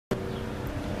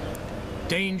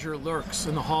Danger lurks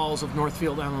in the halls of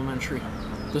Northfield Elementary.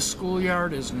 The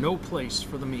schoolyard is no place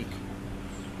for the meek.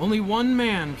 Only one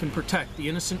man can protect the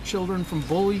innocent children from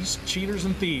bullies, cheaters,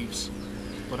 and thieves.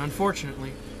 But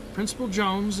unfortunately, Principal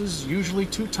Jones is usually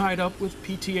too tied up with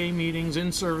PTA meetings,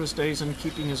 in-service days, and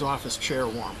keeping his office chair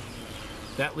warm.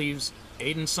 That leaves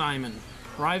Aiden Simon,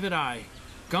 Private Eye,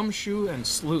 Gumshoe, and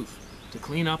Sleuth to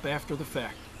clean up after the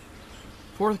fact.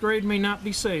 Fourth grade may not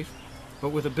be safe, but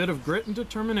with a bit of grit and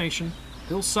determination,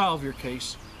 he'll solve your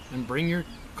case and bring your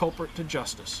culprit to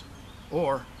justice.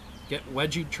 Or get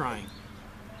wedgied trying.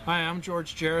 Hi, I'm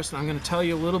George Jarris, and I'm going to tell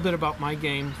you a little bit about my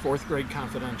game, Fourth Grade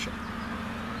Confidential.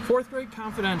 Fourth Grade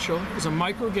Confidential is a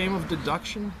micro game of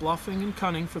deduction, bluffing, and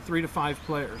cunning for 3 to 5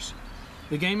 players.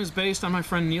 The game is based on my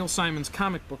friend Neil Simon's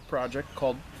comic book project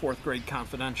called Fourth Grade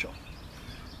Confidential.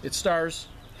 It stars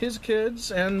his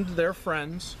kids and their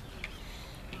friends.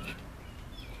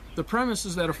 The premise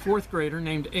is that a 4th grader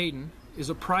named Aiden is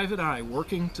a private eye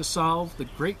working to solve the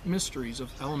great mysteries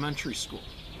of elementary school,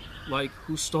 like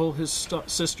who stole his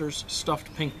sister's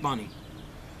stuffed pink bunny.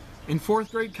 In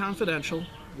 4th Grade Confidential,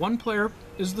 one player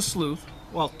is the sleuth,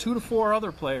 while 2 to 4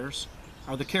 other players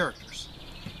are the characters.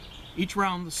 Each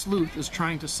round, the sleuth is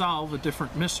trying to solve a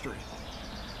different mystery.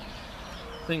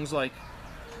 Things like,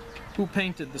 who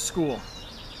painted the school?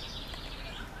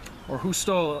 Or who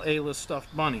stole Ayla's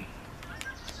stuffed bunny?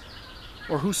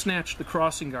 Or who snatched the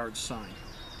crossing guard's sign?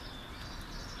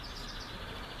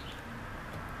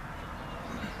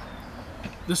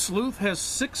 The sleuth has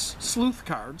 6 sleuth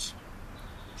cards,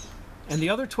 and the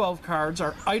other 12 cards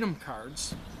are item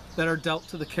cards that are dealt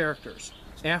to the characters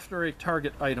after a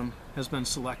target item has been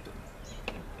selected.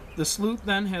 The sleuth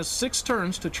then has 6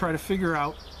 turns to try to figure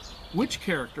out which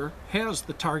character has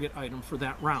the target item for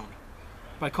that round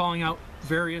by calling out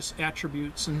various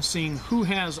attributes and seeing who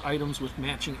has items with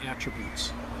matching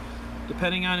attributes.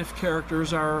 Depending on if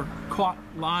characters are caught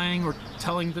lying or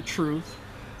telling the truth,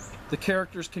 the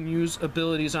characters can use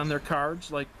abilities on their cards,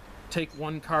 like take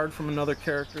one card from another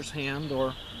character's hand,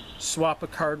 or swap a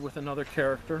card with another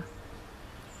character,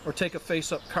 or take a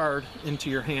face-up card into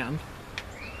your hand.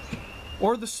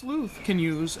 Or the sleuth can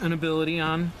use an ability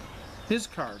on his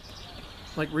card,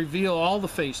 like reveal all the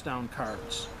face-down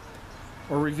cards,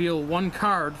 or reveal one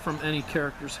card from any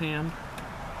character's hand,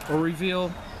 or reveal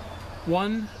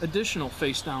one additional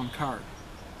face-down card.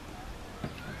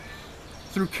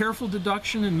 Through careful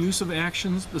deduction and use of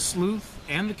actions, the sleuth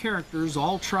and the characters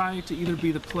all try to either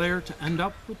be the player to end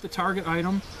up with the target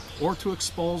item or to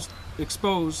expose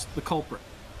the culprit.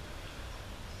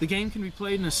 The game can be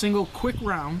played in a single quick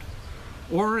round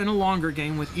or in a longer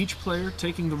game with each player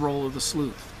taking the role of the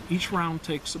sleuth. Each round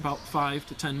takes about 5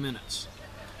 to 10 minutes.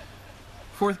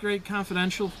 Fourth Grade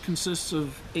Confidential consists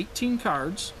of 18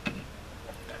 cards.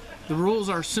 The rules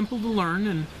are simple to learn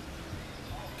and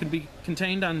can be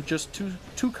contained on just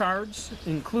two cards,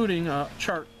 including a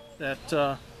chart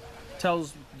that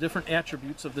tells different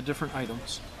attributes of the different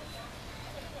items.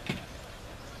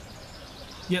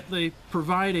 Yet they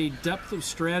provide a depth of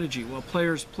strategy while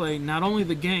players play not only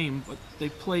the game, but they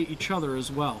play each other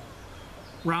as well.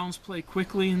 Rounds play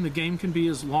quickly and the game can be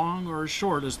as long or as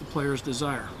short as the players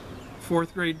desire.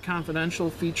 Fourth Grade Confidential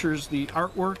features the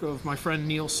artwork of my friend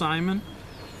Neil Simon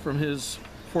from his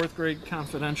Fourth Grade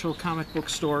Confidential comic book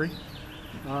story,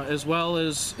 as well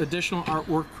as additional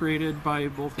artwork created by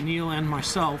both Neil and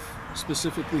myself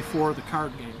specifically for the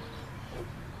card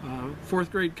game.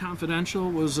 Fourth Grade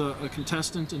Confidential was a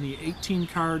contestant in the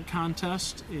 18-card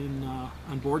contest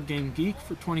on Board Game Geek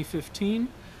for 2015,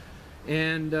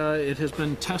 and it has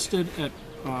been tested at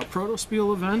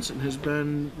Protospiel events and has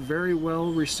been very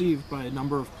well received by a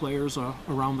number of players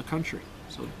around the country.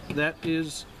 So that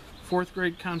is Fourth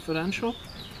Grade Confidential.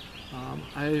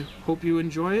 I hope you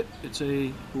enjoy it. It's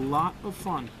a lot of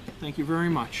fun. Thank you very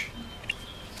much.